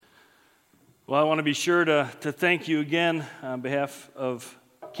Well, I want to be sure to thank you again on behalf of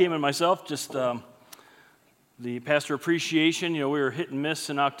Kim and myself, just the pastor appreciation. You know, we were hit and miss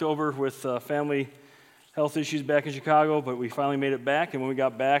in October with family health issues back in Chicago, but we finally made it back, and when we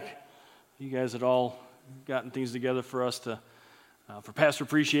got back, you guys had all gotten things together for us for pastor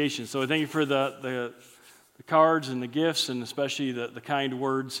appreciation. So thank you for the cards and the gifts, and especially the kind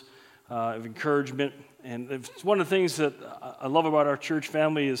words of encouragement. And it's one of the things that I love about our church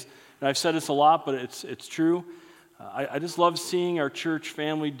family is, and I've said this a lot, but it's true. I just love seeing our church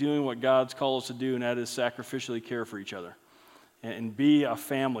family doing what God's called us to do, and that is sacrificially care for each other and be a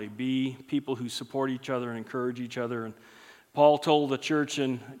family, be people who support each other and encourage each other. And Paul told the church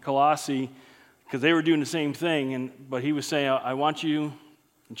in Colossae, because they were doing the same thing, but he was saying, I want you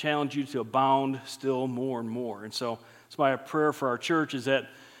and challenge you to abound still more and more. And so it's my prayer for our church is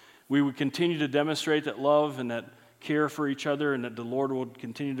that we would continue to demonstrate that love and that care for each other, and that the Lord would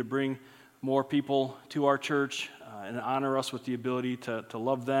continue to bring more people to our church and honor us with the ability to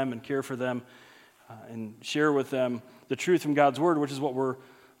love them and care for them and share with them the truth from God's Word, which is what we're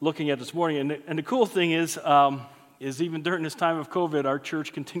looking at this morning. And the cool thing is even during this time of COVID, our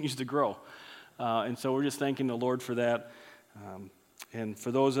church continues to grow. And so we're just thanking the Lord for that. And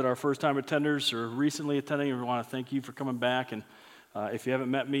for those that are first-time attenders or recently attending, we want to thank you for coming back. And if you haven't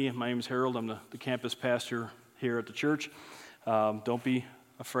met me, my name is Harold. I'm the campus pastor here at the church. Don't be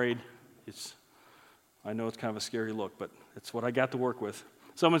afraid. I know it's kind of a scary look, but it's what I got to work with.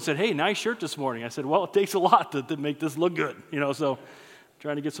 Someone said, "Hey, nice shirt this morning." I said, "Well, it takes a lot to make this look good, so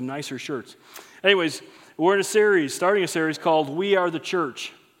trying to get some nicer shirts." Anyways, we're in a series, starting a series called We Are the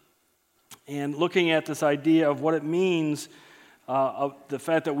Church, and looking at this idea of what it means, of the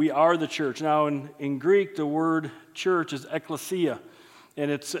fact that we are the church. Now, in Greek, the word church is ekklesia. And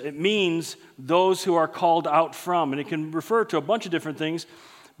it means those who are called out from. And it can refer to a bunch of different things,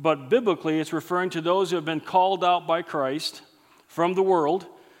 but biblically it's referring to those who have been called out by Christ from the world.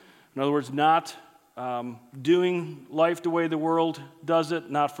 In other words, not doing life the way the world does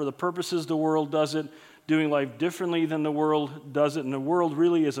it, not for the purposes the world does it, doing life differently than the world does it. And the world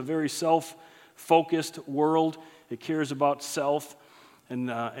really is a very self-focused world. It cares about self.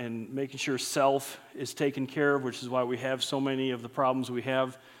 And making sure self is taken care of, which is why we have so many of the problems we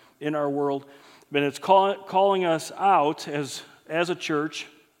have in our world. But it's calling us out as a church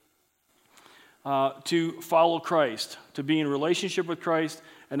to follow Christ, to be in relationship with Christ,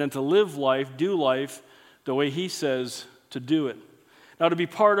 and then to live life, do life the way He says to do it. Now, to be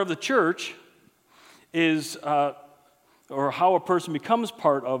part of the church is, or how a person becomes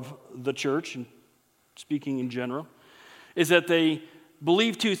part of the church, and speaking in general, is that they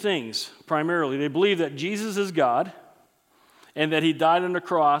believe two things, primarily. They believe that Jesus is God and that He died on the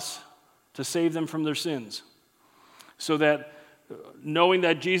cross to save them from their sins. So that knowing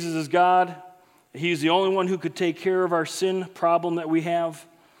that Jesus is God, He's the only one who could take care of our sin problem that we have.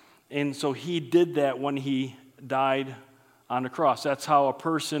 And so He did that when He died on the cross. That's how a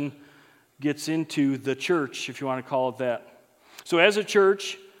person gets into the church, if you want to call it that. So as a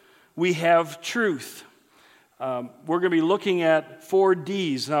church, we have truth. We're going to be looking at 4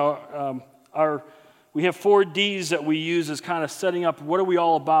 Ds. Now, we have 4 Ds that we use as kind of setting up what are we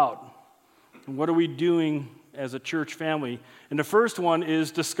all about? And what are we doing as a church family? And the first one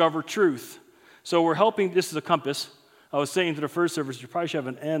is discover truth. So we're helping, this is a compass. I was saying to the first service, you probably should have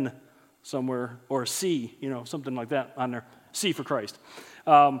an N somewhere, or a C, something like that on there. C for Christ.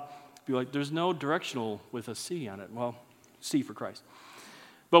 Be like, there's no directional with a C on it. Well, C for Christ.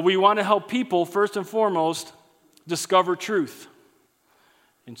 But we want to help people, first and foremost, discover truth.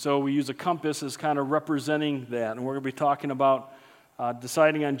 And so we use a compass as kind of representing that. And we're going to be talking about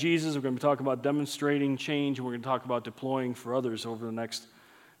deciding on Jesus. We're going to be talking about demonstrating change. And we're going to talk about deploying for others over the next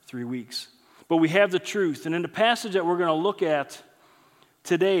 3 weeks. But we have the truth. And in the passage that we're going to look at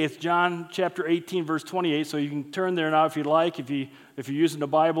today, it's John chapter 18, verse 28. So you can turn there now if you'd like. If you're using the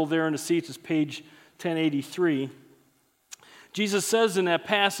Bible there in the seats, it's page 1083. Jesus says in that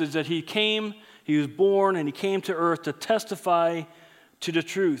passage that He came, He was born, and He came to earth to testify to the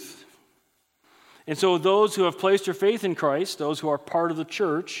truth. And so those who have placed their faith in Christ, those who are part of the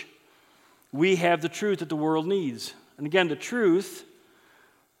church, we have the truth that the world needs. And again, the truth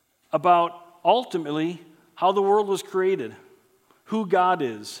about ultimately how the world was created, who God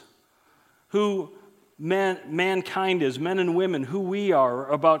is, who mankind is, men and women, who we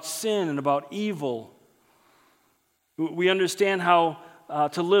are, about sin and about evil. We understand how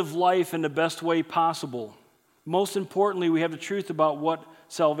to live life in the best way possible. Most importantly, we have the truth about what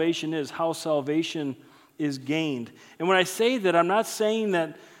salvation is, how salvation is gained. And when I say that, I'm not saying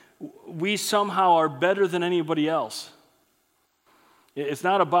that we somehow are better than anybody else. It's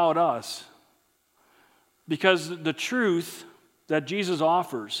not about us. Because the truth that Jesus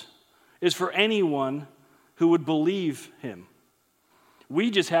offers is for anyone who would believe him.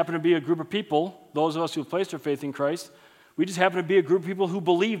 We just happen to be a group of people, those of us who have placed our faith in Christ, we just happen to be a group of people who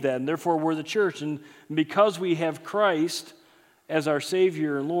believe that, and therefore we're the church. And because we have Christ as our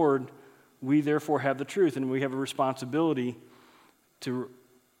Savior and Lord, we therefore have the truth, and we have a responsibility to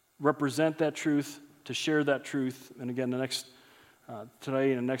represent that truth, to share that truth. And again,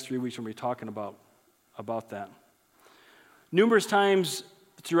 today and the next 3 weeks, we're going to be talking about that. Numerous times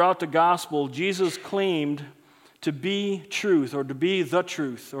throughout the gospel, Jesus claimed to be truth, or to be the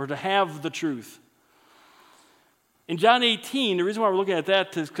truth, or to have the truth. In John 18, the reason why we're looking at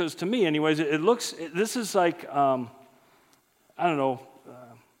that is because, to me anyways, this is like,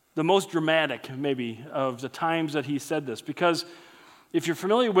 the most dramatic, maybe, of the times that he said this. Because if you're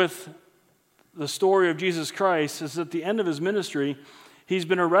familiar with the story of Jesus Christ, is at the end of his ministry, he's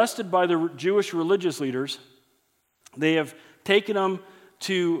been arrested by the Jewish religious leaders. They have taken him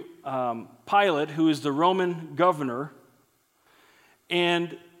to Pilate, who is the Roman governor.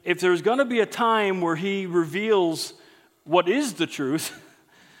 And if there's going to be a time where he reveals what is the truth,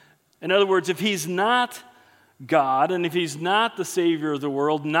 in other words, if he's not God and if he's not the Savior of the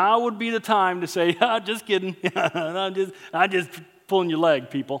world, now would be the time to say, just kidding. I'm just pulling your leg,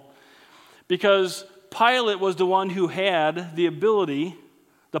 people. Because Pilate was the one who had the ability,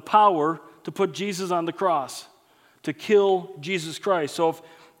 the power to put Jesus on the cross, to kill Jesus Christ. So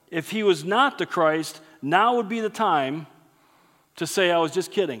if he was not the Christ, now would be the time to say, I was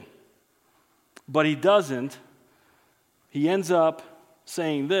just kidding. But he doesn't. He ends up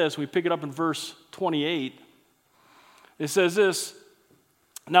saying this. We pick it up in verse 28. It says this,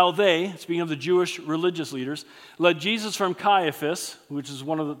 now they, speaking of the Jewish religious leaders, led Jesus from Caiaphas, which is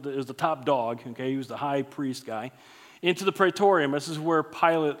is the top dog, okay, he was the high priest guy, into the praetorium. This is where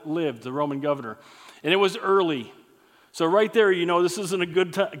Pilate lived, the Roman governor. And it was early. So right there, this isn't a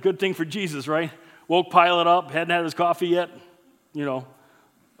good thing for Jesus, right? Woke Pilate up, hadn't had his coffee yet.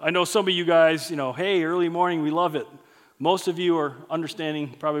 I know some of you guys, hey, early morning, we love it. Most of you are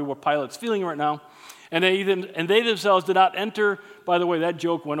understanding probably what Pilate's feeling right now. And they themselves did not enter. By the way, that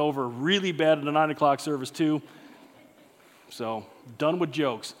joke went over really bad in the 9 o'clock service too. So, done with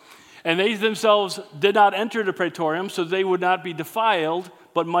jokes. And they themselves did not enter the praetorium, so they would not be defiled,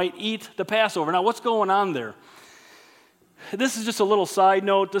 but might eat the Passover. Now, what's going on there? This is just a little side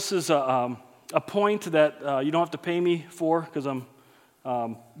note. This is a point that you don't have to pay me for, because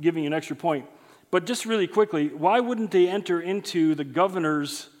I'm giving you an extra point. But just really quickly, why wouldn't they enter into the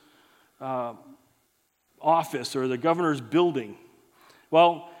governor's office or the governor's building?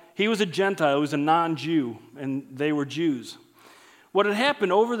 Well, he was a Gentile, he was a non-Jew, and they were Jews. What had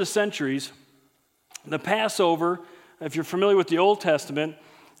happened over the centuries, the Passover, if you're familiar with the Old Testament,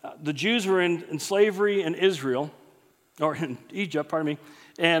 the Jews were in slavery in Israel, or in Egypt, pardon me,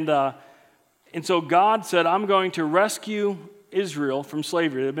 and so God said, I'm going to rescue Israel from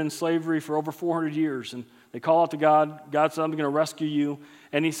slavery. They've been in slavery for over 400 years, and they call out to God. God said, I'm going to rescue you.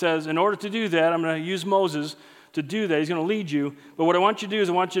 And he says, in order to do that, I'm going to use Moses to do that. He's going to lead you. But what I want you to do is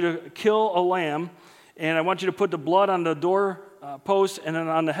I want you to kill a lamb, and I want you to put the blood on the door post and then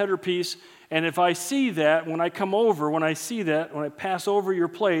on the header piece. And if I see that, when I pass over your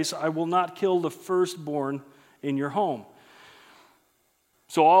place, I will not kill the firstborn in your home.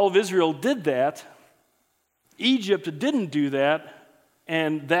 So all of Israel did that. Egypt didn't do that,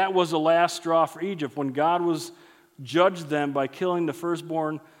 and that was the last straw for Egypt. When God judged them by killing the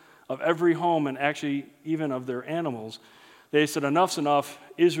firstborn of every home, and actually even of their animals, they said, enough's enough,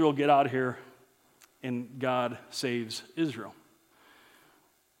 Israel, get out of here, and God saves Israel.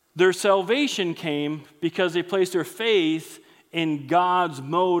 Their salvation came because they placed their faith in God's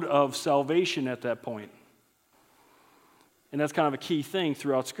mode of salvation at that point. And that's kind of a key thing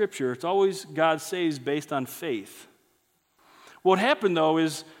throughout Scripture. It's always God saves based on faith. What happened, though,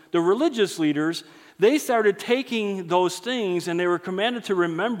 is the religious leaders, they started taking those things and they were commanded to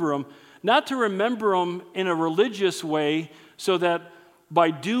remember them, not to remember them in a religious way so that by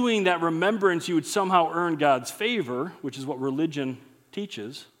doing that remembrance you would somehow earn God's favor, which is what religion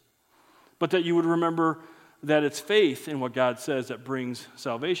teaches, but that you would remember that it's faith in what God says that brings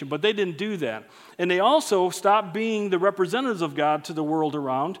salvation. But they didn't do that. And they also stopped being the representatives of God to the world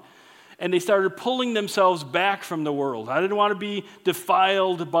around, and they started pulling themselves back from the world. I didn't want to be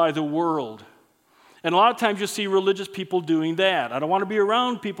defiled by the world. And a lot of times you'll see religious people doing that. I don't want to be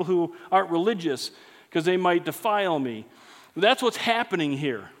around people who aren't religious because they might defile me. That's what's happening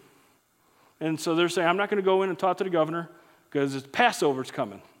here. And so they're saying, I'm not going to go in and talk to the governor because Passover's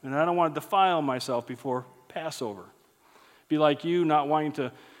coming, and I don't want to defile myself before Passover. Be like you not wanting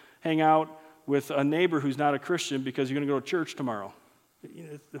to hang out with a neighbor who's not a Christian because you're going to go to church tomorrow.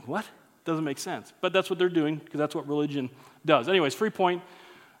 What? Doesn't make sense. But that's what they're doing because that's what religion does. Anyways, free point.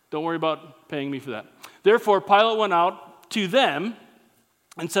 Don't worry about paying me for that. Therefore, Pilate went out to them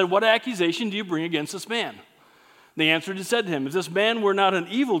and said, "What accusation do you bring against this man?" They answered and said to him, "If this man were not an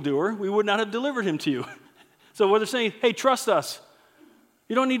evildoer, we would not have delivered him to you." So what they're saying, hey, trust us.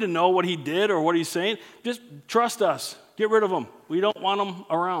 You don't need to know what he did or what he's saying. Just trust us. Get rid of him. We don't want him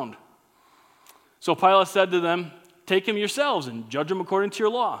around. So Pilate said to them, "Take him yourselves and judge him according to your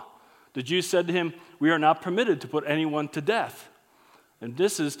law." The Jews said to him, "We are not permitted to put anyone to death." And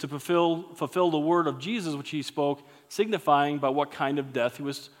this is to fulfill the word of Jesus, which he spoke, signifying by what kind of death he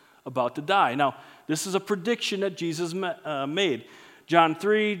was about to die. Now, this is a prediction that Jesus made. John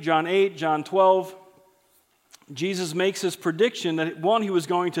 3, John 8, John 12. Jesus makes this prediction that, one, he was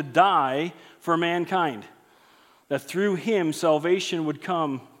going to die for mankind, that through him salvation would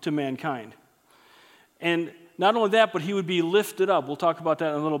come to mankind. And not only that, but he would be lifted up. We'll talk about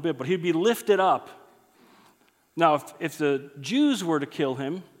that in a little bit, but he'd be lifted up. Now, if the Jews were to kill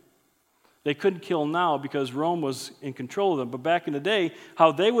him, they couldn't kill now because Rome was in control of them. But back in the day,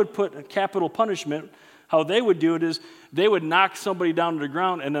 how they would put a capital punishment, how they would do it is they would knock somebody down to the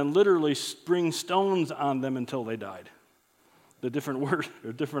ground and then literally spring stones on them until they died. The different word,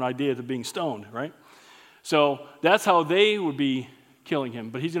 or different idea of being stoned, right? So that's how they would be killing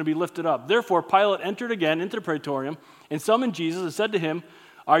him, but he's going to be lifted up. Therefore, Pilate entered again into the praetorium and summoned Jesus and said to him,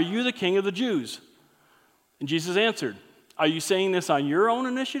 "Are you the king of the Jews?" And Jesus answered, "Are you saying this on your own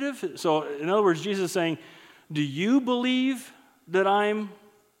initiative?" So, in other words, Jesus is saying, "Do you believe that I'm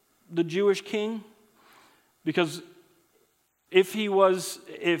the Jewish king?" Because if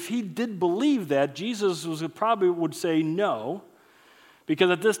he did believe that, Jesus probably would say no,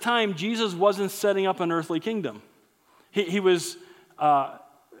 because at this time, Jesus wasn't setting up an earthly kingdom.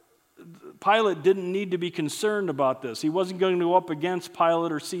 Pilate didn't need to be concerned about this. He wasn't going to go up against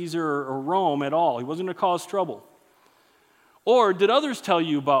Pilate or Caesar or Rome at all. He wasn't going to cause trouble. Or did others tell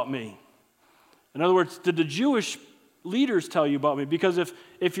you about me? In other words, did the Jewish leaders tell you about me? Because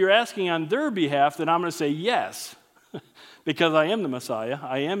if you're asking on their behalf, then I'm going to say yes, because I am the Messiah.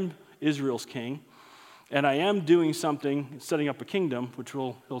 I am Israel's king, and I am doing something, setting up a kingdom, which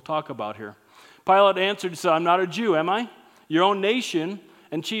he'll talk about here. Pilate answered and said, "I'm not a Jew, am I? Your own nation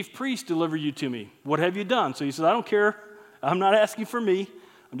and chief priests delivered you to me. What have you done?" So he said, "I don't care. I'm not asking for me.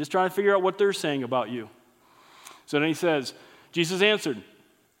 I'm just trying to figure out what they're saying about you." So then he says, Jesus answered,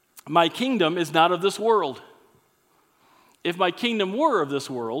 "My kingdom is not of this world. If my kingdom were of this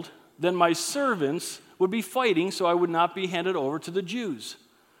world, then my servants would be fighting so I would not be handed over to the Jews.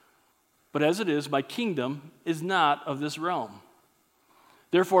 But as it is, my kingdom is not of this realm."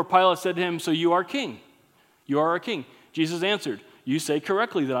 Therefore Pilate said to him, "So you are king? You are a king." Jesus answered, "You say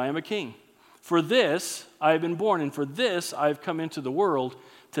correctly that I am a king. For this I have been born, and for this I have come into the world,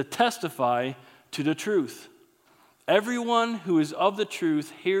 to testify to the truth. Everyone who is of the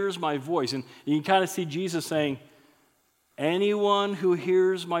truth hears my voice." And you can kind of see Jesus saying, anyone who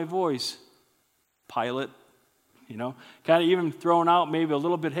hears my voice, Pilate, kind of even throwing out maybe a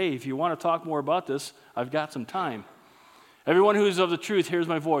little bit, hey, if you want to talk more about this, I've got some time. Everyone who is of the truth hears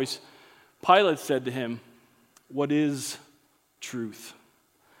my voice. Pilate said to him, "What is truth?"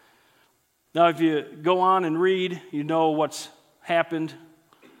 Now, if you go on and read, you know what's happened,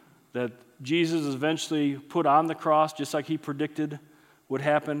 that Jesus is eventually put on the cross, just like he predicted would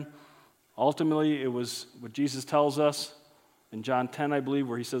happen. Ultimately, it was what Jesus tells us in John 10, I believe,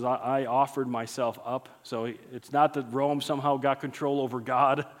 where he says, I offered myself up. So it's not that Rome somehow got control over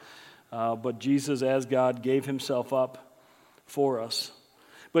God, but Jesus, as God, gave himself up for us.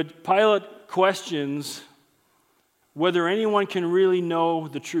 But Pilate questions whether anyone can really know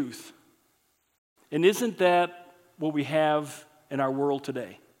the truth. And isn't that what we have in our world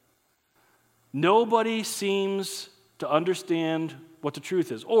today? Nobody seems to understand what the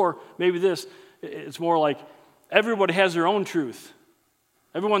truth is. Or maybe it's more like everybody has their own truth.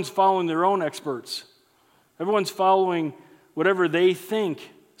 Everyone's following their own experts. Everyone's following whatever they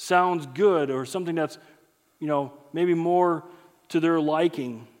think sounds good or something that's, maybe more to their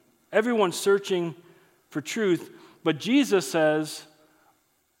liking. Everyone's searching for truth. But Jesus says,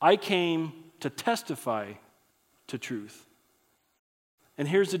 "I came to testify to truth." And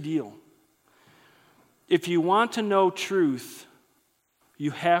here's the deal. If you want to know truth,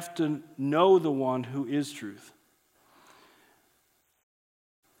 you have to know the one who is truth.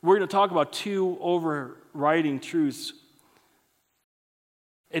 We're going to talk about two overriding truths.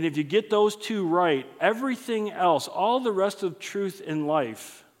 And if you get those two right, everything else, all the rest of truth in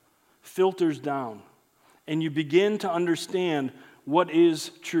life, filters down. And you begin to understand what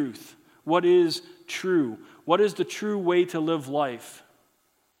is truth. What is true? What is the true way to live life?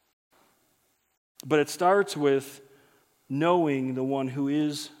 But it starts with knowing the one who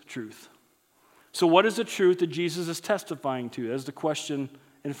is truth. So what is the truth that Jesus is testifying to? That's the question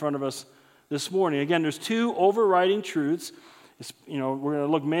in front of us this morning. Again, there's two overriding truths. We're going to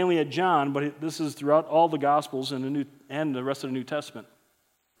look mainly at John, but this is throughout all the Gospels and the rest of the New Testament.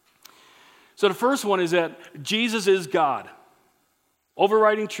 So the first one is that Jesus is God.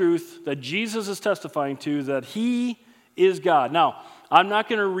 Overriding truth that Jesus is testifying to, that he is God. Now, I'm not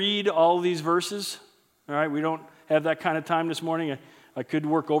going to read all of these verses. All right, we don't have that kind of time this morning. I could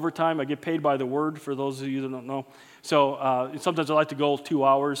work overtime. I get paid by the word, for those of you that don't know. So sometimes I like to go 2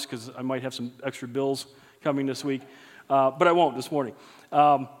 hours because I might have some extra bills coming this week. But I won't this morning.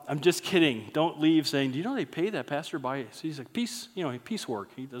 I'm just kidding. Don't leave saying, do you know they pay that pastor by, he's like, peace work.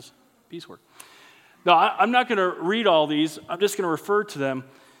 He does peace work. No, I'm not going to read all these. I'm just going to refer to them.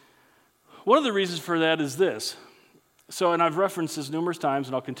 One of the reasons for that is this. So, and I've referenced this numerous times,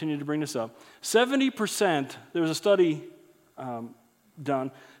 and I'll continue to bring this up. 70%, there was a study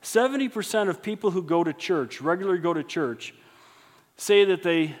done, 70% of people who go to church, regularly go to church, say that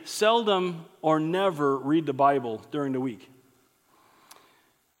they seldom or never read the Bible during the week.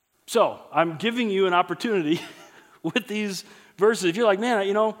 So, I'm giving you an opportunity with these verses. If you're like, man,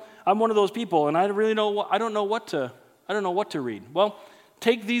 I'm one of those people, and I don't know what to read. Well,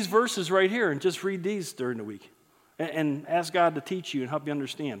 take these verses right here and just read these during the week, and ask God to teach you and help you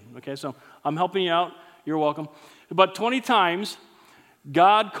understand. Okay, so I'm helping you out. You're welcome. But 20 times,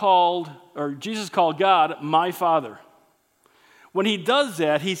 Jesus called God my Father. When he does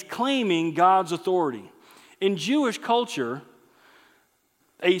that, he's claiming God's authority. In Jewish culture,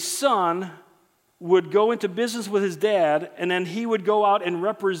 a son would go into business with his dad, and then he would go out and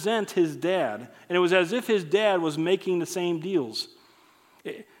represent his dad. And it was as if his dad was making the same deals.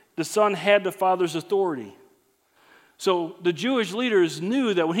 The son had the father's authority. So the Jewish leaders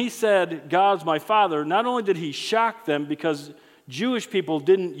knew that when he said, God's my Father, not only did he shock them because Jewish people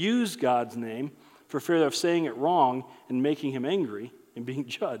didn't use God's name for fear of saying it wrong and making him angry and being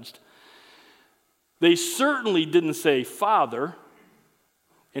judged, they certainly didn't say Father.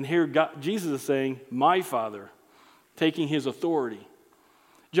 And here Jesus is saying, my Father, taking his authority.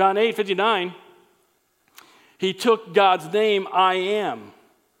 John 8:59, he took God's name, I am.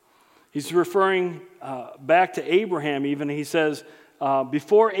 He's referring back to Abraham even. He says,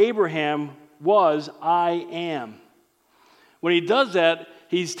 before Abraham was, I am. When he does that,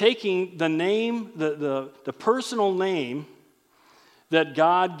 he's taking the name, the personal name that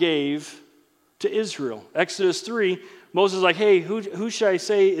God gave to Israel. Exodus 3, Moses is like, hey, who should I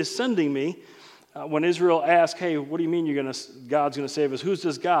say is sending me? When Israel asked, hey, what do you mean God's going to save us? Who's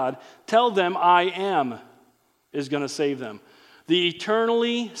this God? Tell them I am is going to save them. The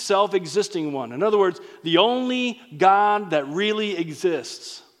eternally self-existing one. In other words, the only God that really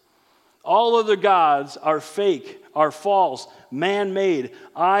exists. All other gods are fake, are false, man-made.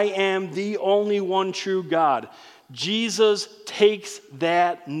 I am the only one true God. Jesus takes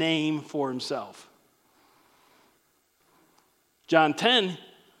that name for himself. John 10,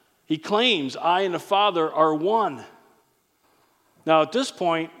 he claims, I and the Father are one. Now at this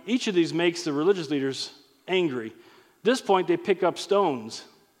point, each of these makes the religious leaders angry. At this point, they pick up stones,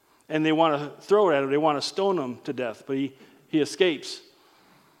 and they want to throw it at him. They want to stone him to death, but he escapes.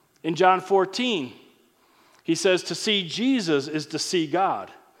 In John 14, he says to see Jesus is to see God.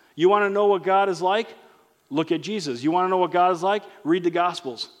 You want to know what God is like? Look at Jesus. You want to know what God is like? Read the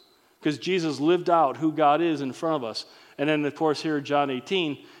Gospels, because Jesus lived out who God is in front of us. And then, of course, here in John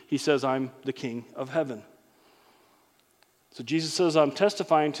 18, he says, I'm the King of heaven. So Jesus says, I'm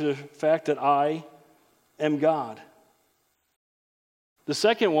testifying to the fact that I am God. The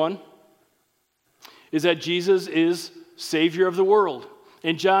second one is that Jesus is Savior of the world.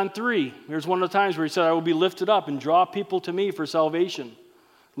 In John 3, here's one of the times where he said, I will be lifted up and draw people to me for salvation.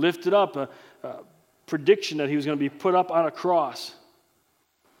 Lifted up, a prediction that he was going to be put up on a cross,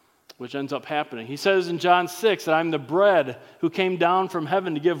 which ends up happening. He says in John 6 that I'm the bread who came down from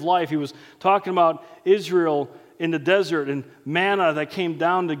heaven to give life. He was talking about Israel in the desert and manna that came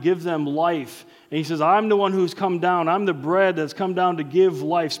down to give them life. And he says, I'm the one who's come down. I'm the bread that's come down to give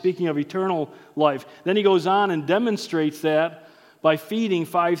life, speaking of eternal life. Then he goes on and demonstrates that by feeding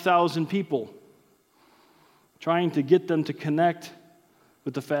 5,000 people, trying to get them to connect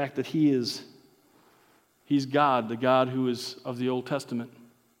with the fact that he's God, the God who is of the Old Testament.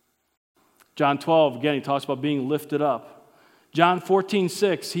 John 12, again, he talks about being lifted up. John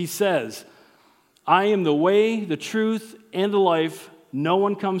 14:6, he says, I am the way, the truth, and the life. No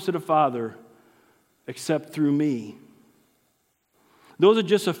one comes to the Father except through me. Those are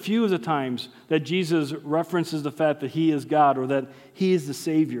just a few of the times that Jesus references the fact that he is God or that he is the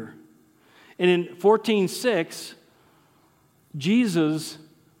Savior. And in 14:6, Jesus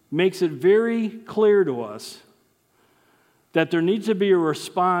makes it very clear to us that there needs to be a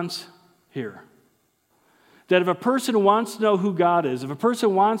response here. That if a person wants to know who God is, if a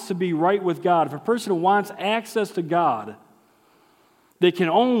person wants to be right with God, if a person wants access to God, they can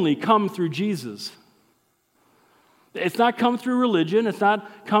only come through Jesus. It's not come through religion. It's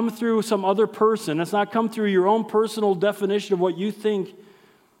not come through some other person. It's not come through your own personal definition of what you think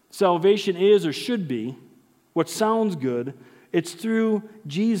salvation is or should be, what sounds good. It's through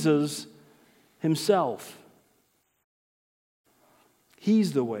Jesus himself.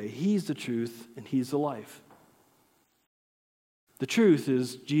 He's the way, he's the truth, and he's the life. The truth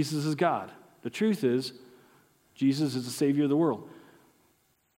is Jesus is God. The truth is Jesus is the Savior of the world.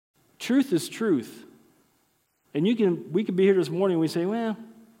 Truth is truth. And we could be here this morning and we say, well,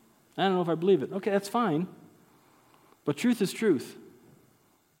 I don't know if I believe it. Okay, that's fine. But truth is truth.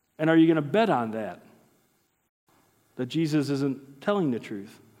 And are you going to bet on that? That Jesus isn't telling the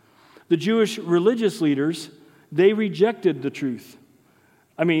truth? The Jewish religious leaders, they rejected the truth.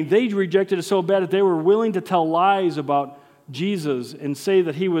 I mean, they rejected it so bad that they were willing to tell lies about Jesus and say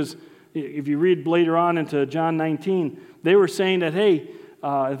that he was, if you read later on into John 19, they were saying that, hey,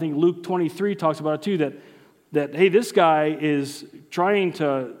 I think Luke 23 talks about it too, that hey, this guy is trying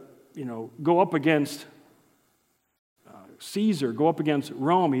to, go up against Caesar, go up against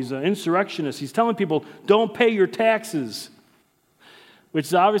Rome. He's an insurrectionist. He's telling people, don't pay your taxes.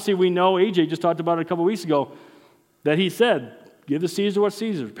 Which obviously we know, AJ just talked about it a couple weeks ago, that he said, give to Caesar what's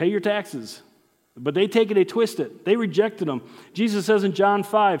Caesar, pay your taxes. But they take it, they twist it. They rejected him. Jesus says in John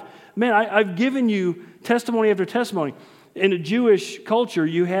 5, man, I've given you testimony after testimony. In a Jewish culture,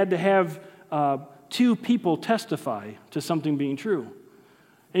 you had to have two people testify to something being true.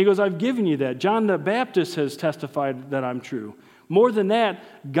 And he goes, I've given you that. John the Baptist has testified that I'm true. More than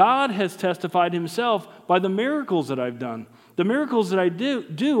that, God has testified himself by the miracles that I've done. The miracles that I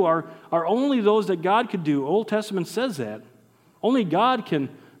do are only those that God could do. Old Testament says that. Only God can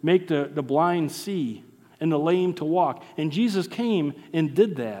make the blind see and the lame to walk. And Jesus came and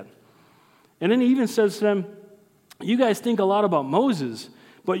did that. And then he even says to them, you guys think a lot about Moses,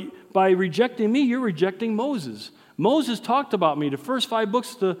 but by rejecting me, you're rejecting Moses. Moses talked about me. The first 5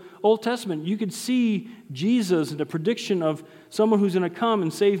 books of the Old Testament, you could see Jesus and the prediction of someone who's going to come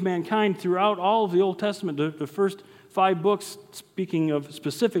and save mankind throughout all of the Old Testament, the first 5 books, speaking of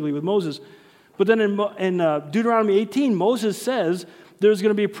specifically with Moses. But then in Deuteronomy 18, Moses says, there's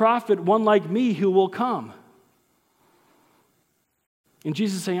going to be a prophet, one like me, who will come. And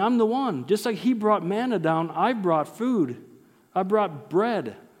Jesus is saying, I'm the one. Just like he brought manna down, I brought food. I brought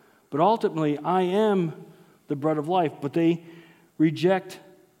bread. But ultimately, I am the bread of life. But they reject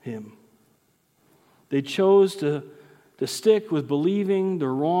him. They chose to stick with believing the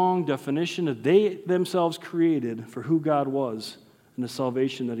wrong definition that they themselves created for who God was and the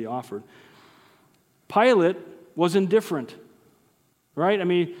salvation that he offered. Pilate was indifferent. Right? I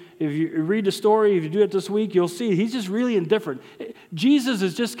mean, if you read the story, if you do it this week, you'll see he's just really indifferent. Jesus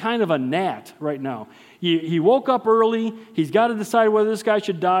is just kind of a gnat right now. He woke up early. He's got to decide whether this guy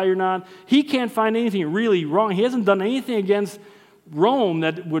should die or not. He can't find anything really wrong. He hasn't done anything against Rome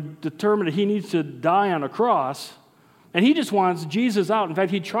that would determine that he needs to die on a cross. And he just wants Jesus out. In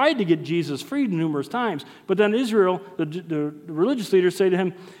fact, he tried to get Jesus freed numerous times. But then Israel, the religious leaders say to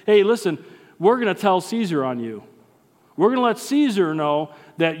him, hey, listen, we're going to tell Caesar on you. We're going to let Caesar know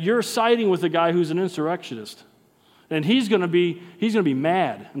that you're siding with a guy who's an insurrectionist. And he's going to be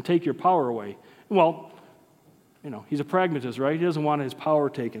mad and take your power away. Well, he's a pragmatist, right? He doesn't want his power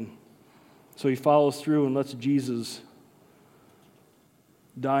taken. So he follows through and lets Jesus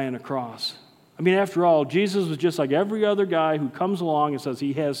die on a cross. I mean, after all, Jesus was just like every other guy who comes along and says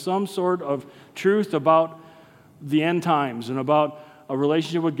he has some sort of truth about the end times and about a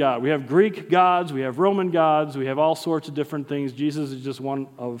relationship with God. We have Greek gods, we have Roman gods, we have all sorts of different things. Jesus is just one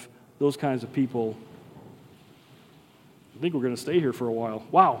of those kinds of people. I think we're going to stay here for a while.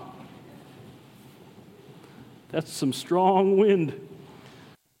 Wow. That's some strong wind.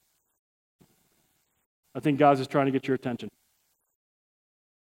 I think God's just trying to get your attention.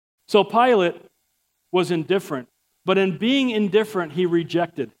 So Pilate was indifferent, but in being indifferent, he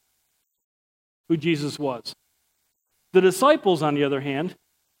rejected who Jesus was. The disciples, on the other hand,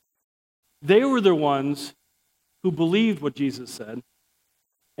 they were the ones who believed what Jesus said,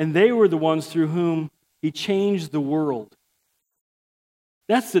 and they were the ones through whom he changed the world.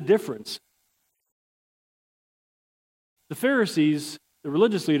 That's the difference. The Pharisees, the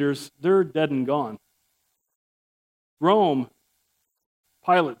religious leaders, they're dead and gone. Rome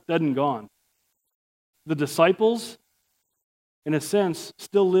Pilate, dead and gone. The disciples, in a sense,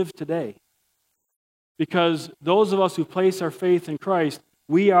 still live today. Because those of us who place our faith in Christ,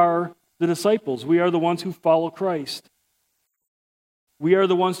 we are the disciples. We are the ones who follow Christ. We are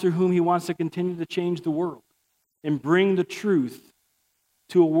the ones through whom he wants to continue to change the world and bring the truth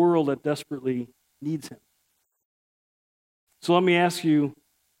to a world that desperately needs him. So let me ask you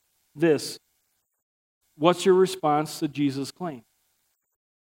this. What's your response to Jesus' claim?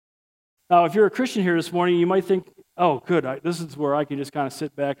 Now, if you're a Christian here this morning, you might think, oh, good, this is where I can just kind of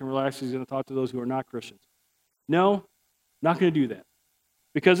sit back and relax. He's going to talk to those who are not Christians. No, not going to do that.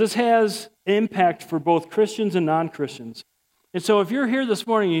 Because this has impact for both Christians and non-Christians. And so if you're here this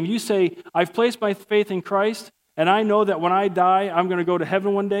morning and you say, I've placed my faith in Christ, and I know that when I die, I'm going to go to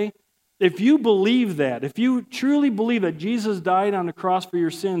heaven one day, if you believe that, if you truly believe that Jesus died on the cross for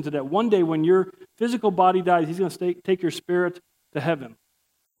your sins, and that one day when your physical body dies, he's going to take your spirit to heaven,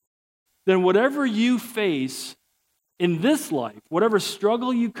 then whatever you face in this life, whatever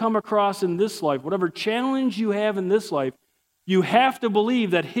struggle you come across in this life, whatever challenge you have in this life, you have to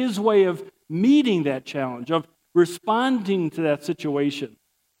believe that his way of meeting that challenge, of responding to that situation,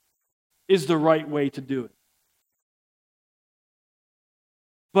 is the right way to do it.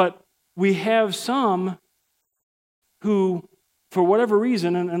 But we have some who, for whatever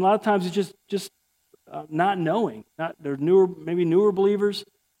reason, and a lot of times it's just not knowing. They're maybe newer believers,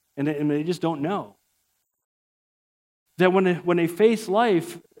 and they just don't know. That when they face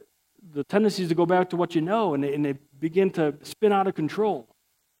life, the tendency is to go back to what you know, and they begin to spin out of control.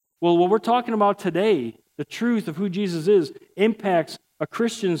 Well, what we're talking about today, the truth of who Jesus is, impacts a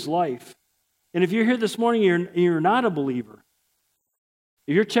Christian's life. And if you're here this morning and you're not a believer,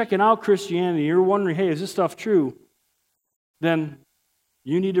 if you're checking out Christianity, you're wondering, hey, is this stuff true? Then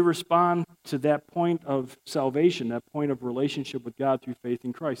you need to respond to that point of salvation, that point of relationship with God through faith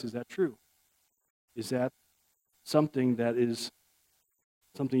in Christ. Is that true? Is that something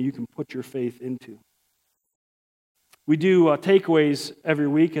you can put your faith into? We do takeaways every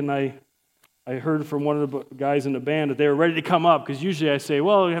week, and I heard from one of the guys in the band that they were ready to come up, because usually I say,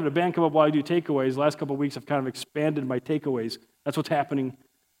 well, you have the band come up while I do takeaways. The last couple of weeks I've kind of expanded my takeaways. That's what's happening.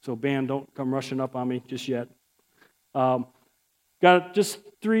 So band, don't come rushing up on me just yet. Got just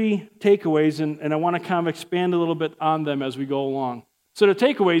 3 takeaways, and I want to kind of expand a little bit on them as we go along. So the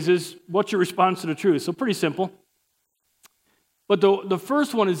takeaways is, what's your response to the truth? So pretty simple. But the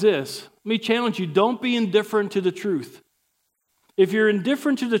first one is this. Let me challenge you, don't be indifferent to the truth. If you're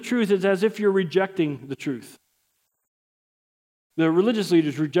indifferent to the truth, it's as if you're rejecting the truth. The religious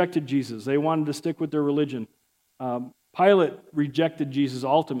leaders rejected Jesus. They wanted to stick with their religion. Pilate rejected Jesus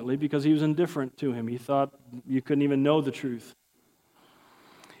ultimately because he was indifferent to him. He thought you couldn't even know the truth.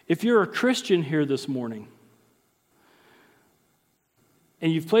 If you're a Christian here this morning,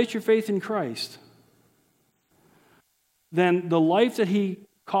 and you've placed your faith in Christ, then the life that he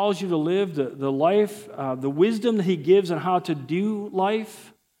calls you to live, the life, the wisdom that he gives on how to do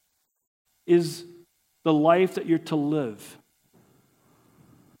life, is the life that you're to live.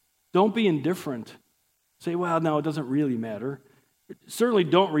 Don't be indifferent. Say, well, no, it doesn't really matter. Certainly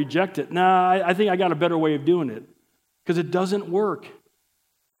don't reject it. Nah, I think I got a better way of doing it, because it doesn't work.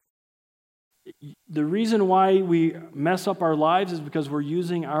 The reason why we mess up our lives is because we're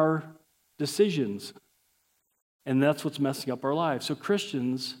using our decisions. And that's what's messing up our lives. So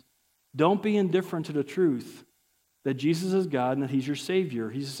Christians, don't be indifferent to the truth that Jesus is God and that he's your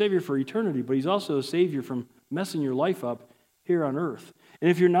Savior. He's a Savior for eternity, but he's also a Savior from messing your life up here on earth. And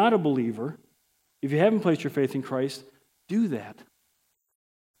if you're not a believer, if you haven't placed your faith in Christ, do that.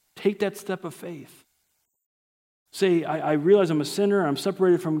 Take that step of faith. Say, I realize I'm a sinner, I'm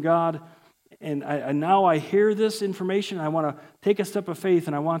separated from God, and now I hear this information, I want to take a step of faith,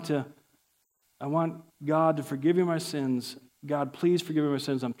 and I want God to forgive me my sins. God, please forgive me my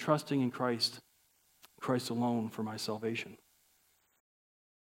sins. I'm trusting in Christ alone for my salvation.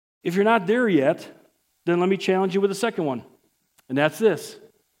 If you're not there yet, then let me challenge you with a second one, and that's this.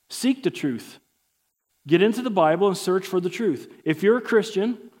 Seek the truth. Get into the Bible and search for the truth. If you're a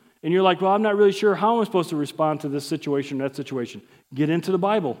Christian and you're like, well, I'm not really sure how I'm supposed to respond to this situation or that situation, get into the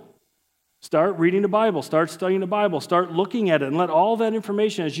Bible. Start reading the Bible. Start studying the Bible. Start looking at it, and let all that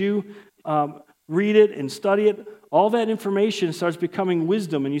information, as you read it and study it, all that information starts becoming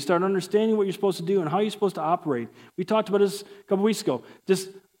wisdom, and you start understanding what you're supposed to do and how you're supposed to operate. We talked about this a couple weeks ago.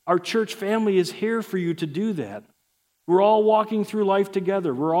 Our church family is here for you to do that. We're all walking through life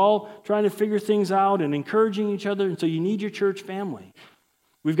together. We're all trying to figure things out and encouraging each other, and so you need your church family.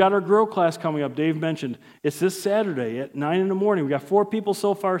 We've got our Grow class coming up. Dave mentioned it's this Saturday at 9 in the morning. We've got 4 people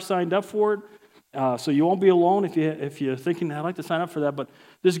so far signed up for it. So you won't be alone if you're thinking, I'd like to sign up for that. But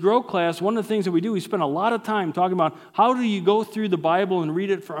this Grow class, one of the things that we do, we spend a lot of time talking about how do you go through the Bible and read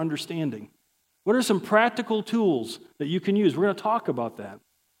it for understanding. What are some practical tools that you can use? We're going to talk about that.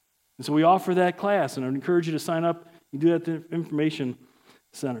 And so we offer that class, and I encourage you to sign up. You can do that at the Information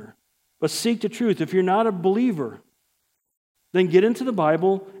Center. But seek the truth. If you're not a believer, then get into the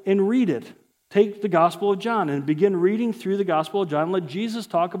Bible and read it. Take the Gospel of John and begin reading through the Gospel of John. Let Jesus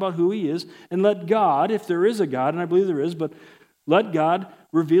talk about who he is, and let God, if there is a God, and I believe there is, but let God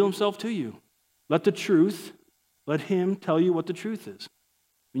reveal himself to you. Let the truth, let him tell you what the truth is.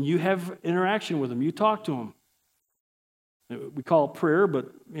 And you have interaction with him. You talk to him. We call it prayer,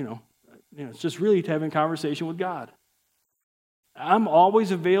 but, it's just really having a conversation with God. I'm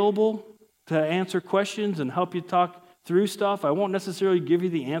always available to answer questions and help you talk through stuff. I won't necessarily give you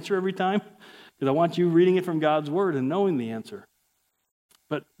the answer every time, because I want you reading it from God's Word and knowing the answer.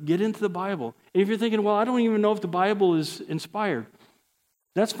 But get into the Bible. And if you're thinking, well, I don't even know if the Bible is inspired,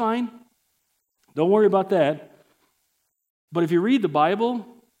 that's fine. Don't worry about that. But if you read the Bible,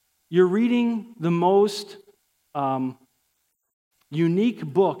 you're reading the most unique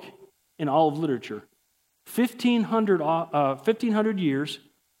book in all of literature. 1,500 years,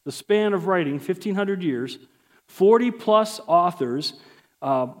 the span of writing, 1,500 years, 40-plus authors,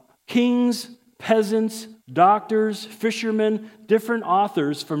 kings, peasants, doctors, fishermen, different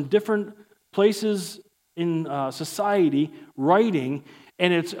authors from different places in society writing,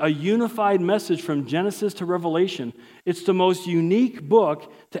 and it's a unified message from Genesis to Revelation. It's the most unique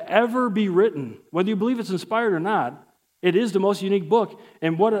book to ever be written. Whether you believe it's inspired or not, it is the most unique book.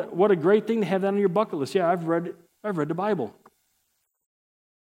 And what a great thing to have that on your bucket list. Yeah, I've read the Bible.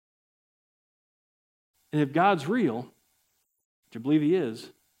 And if God's real, which I believe he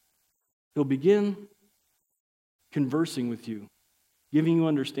is, he'll begin conversing with you, giving you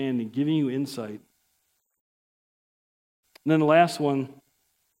understanding, giving you insight. And then the last one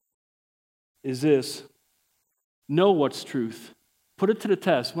is this: know what's truth. Put it to the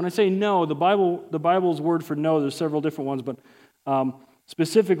test. When I say know, the Bible's word for know, there's several different ones, but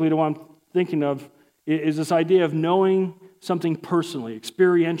specifically the one I'm thinking of is this idea of knowing something personally,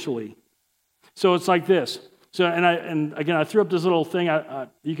 experientially. So it's like this. So, and again, I threw up this little thing.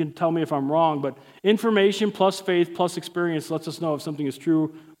 You can tell me if I'm wrong, but information plus faith plus experience lets us know if something is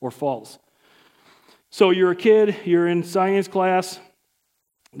true or false. So you're a kid, you're in science class,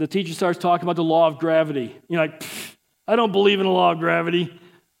 the teacher starts talking about the law of gravity. You're like, I don't believe in the law of gravity.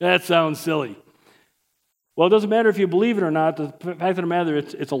 That sounds silly. Well, it doesn't matter if you believe it or not. The fact of the matter,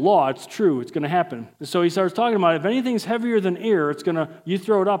 it's a law. It's true. It's going to happen. And so he starts talking about if anything's heavier than air, you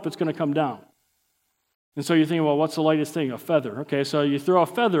throw it up, it's going to come down. And so you're thinking, well, what's the lightest thing? A feather. Okay, so you throw a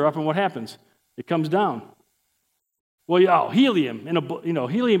feather up, and what happens? It comes down. Well, helium in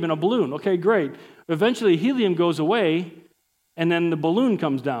a balloon. Okay, great. Eventually, helium goes away, and then the balloon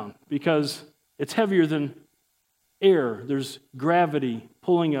comes down because it's heavier than air. There's gravity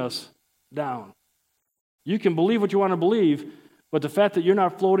pulling us down. You can believe what you want to believe, but the fact that you're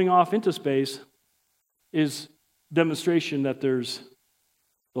not floating off into space is demonstration that there's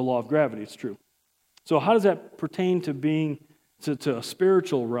the law of gravity. It's true. So how does that pertain to being to a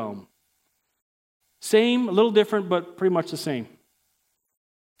spiritual realm? Same, a little different, but pretty much the same.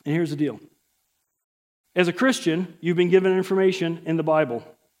 And here's the deal. As a Christian, you've been given information in the Bible.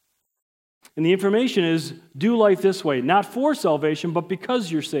 And the information is, do life this way, not for salvation, but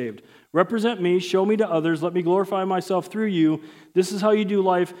because you're saved. Represent me, show me to others, let me glorify myself through you. This is how you do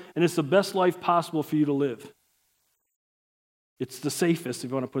life, and it's the best life possible for you to live. It's the safest, if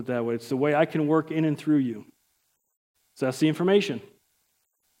you want to put it that way. It's the way I can work in and through you. So that's the information.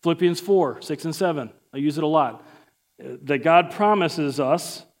 Philippians 4, 6 and 7. I use it a lot. That God promises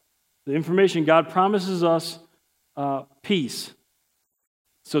us, the information, God promises us peace.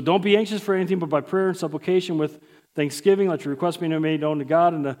 So don't be anxious for anything, but by prayer and supplication with thanksgiving, let your requests be made known to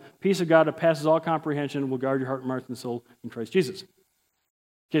God, and the peace of God that passes all comprehension will guard your heart and mind and soul in Christ Jesus.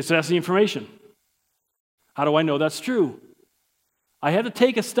 Okay, so that's the information. How do I know that's true? I had to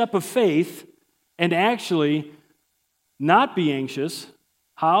take a step of faith and actually not be anxious.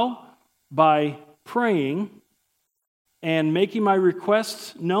 How? By praying and making my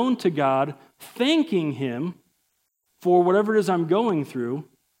requests known to God, thanking him for whatever it is I'm going through,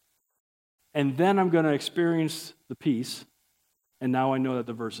 and then I'm going to experience the peace, and now I know that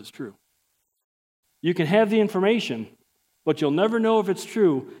the verse is true. You can have the information, but you'll never know if it's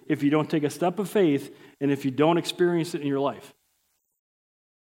true if you don't take a step of faith and if you don't experience it in your life.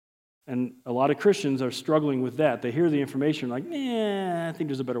 And a lot of Christians are struggling with that. They hear the information like, I think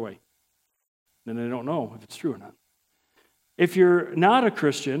there's a better way. And they don't know if it's true or not. If you're not a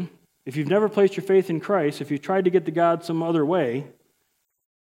Christian, if you've never placed your faith in Christ, if you've tried to get to God some other way,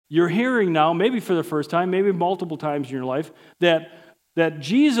 you're hearing now, maybe for the first time, maybe multiple times in your life, that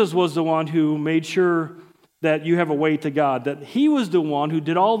Jesus was the one who made sure that you have a way to God, that he was the one who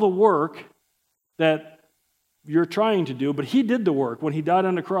did all the work that you're trying to do, but he did the work when he died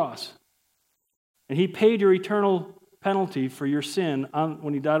on the cross. And he paid your eternal penalty for your sin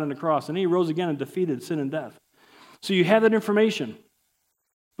when he died on the cross. And he rose again and defeated sin and death. So you have that information.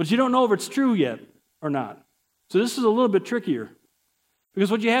 But you don't know if it's true yet or not. So this is a little bit trickier. Because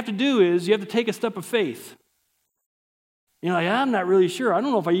what you have to do is you have to take a step of faith. You're like, I'm not really sure. I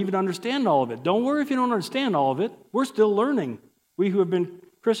don't know if I even understand all of it. Don't worry if you don't understand all of it. We're still learning. We who have been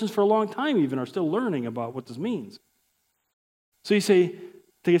Christians for a long time even are still learning about what this means. So you say,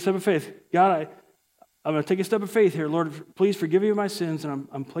 take a step of faith. God, I'm going to take a step of faith here. Lord, please forgive me of my sins, and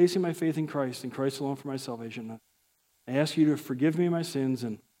I'm placing my faith in Christ alone for my salvation. I ask you to forgive me of my sins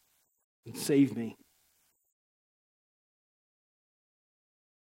and save me.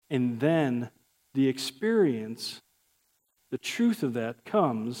 And then the experience, the truth of that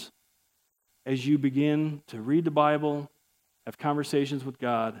comes as you begin to read the Bible, have conversations with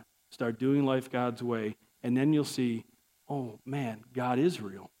God, start doing life God's way, and then you'll see, oh man, God is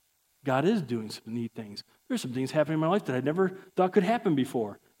real. God is doing some neat things. There's some things happening in my life that I never thought could happen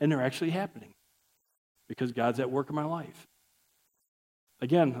before, and they're actually happening because God's at work in my life.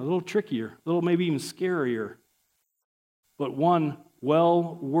 Again, a little trickier, a little maybe even scarier, but one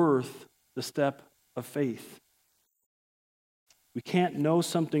well worth the step of faith. We can't know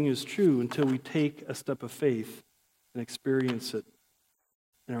something is true until we take a step of faith and experience it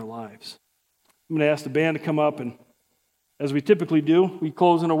in our lives. I'm going to ask the band to come up, and as we typically do, we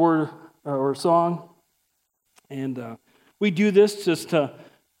close in a word or a song. And we do this just to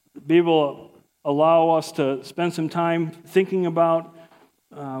be able to allow us to spend some time thinking about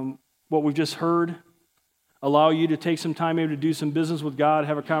what we've just heard. Allow you to take some time maybe to do some business with God,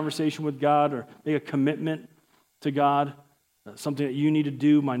 have a conversation with God, or make a commitment to God. Something that you need to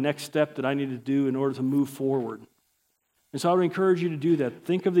do, my next step that I need to do in order to move forward. And so I would encourage you to do that.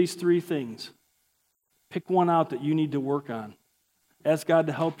 Think of these three things. Pick one out that you need to work on. Ask God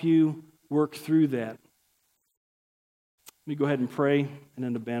to help you work through that. Let me go ahead and pray, and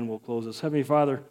then the band will close us. Heavenly Father,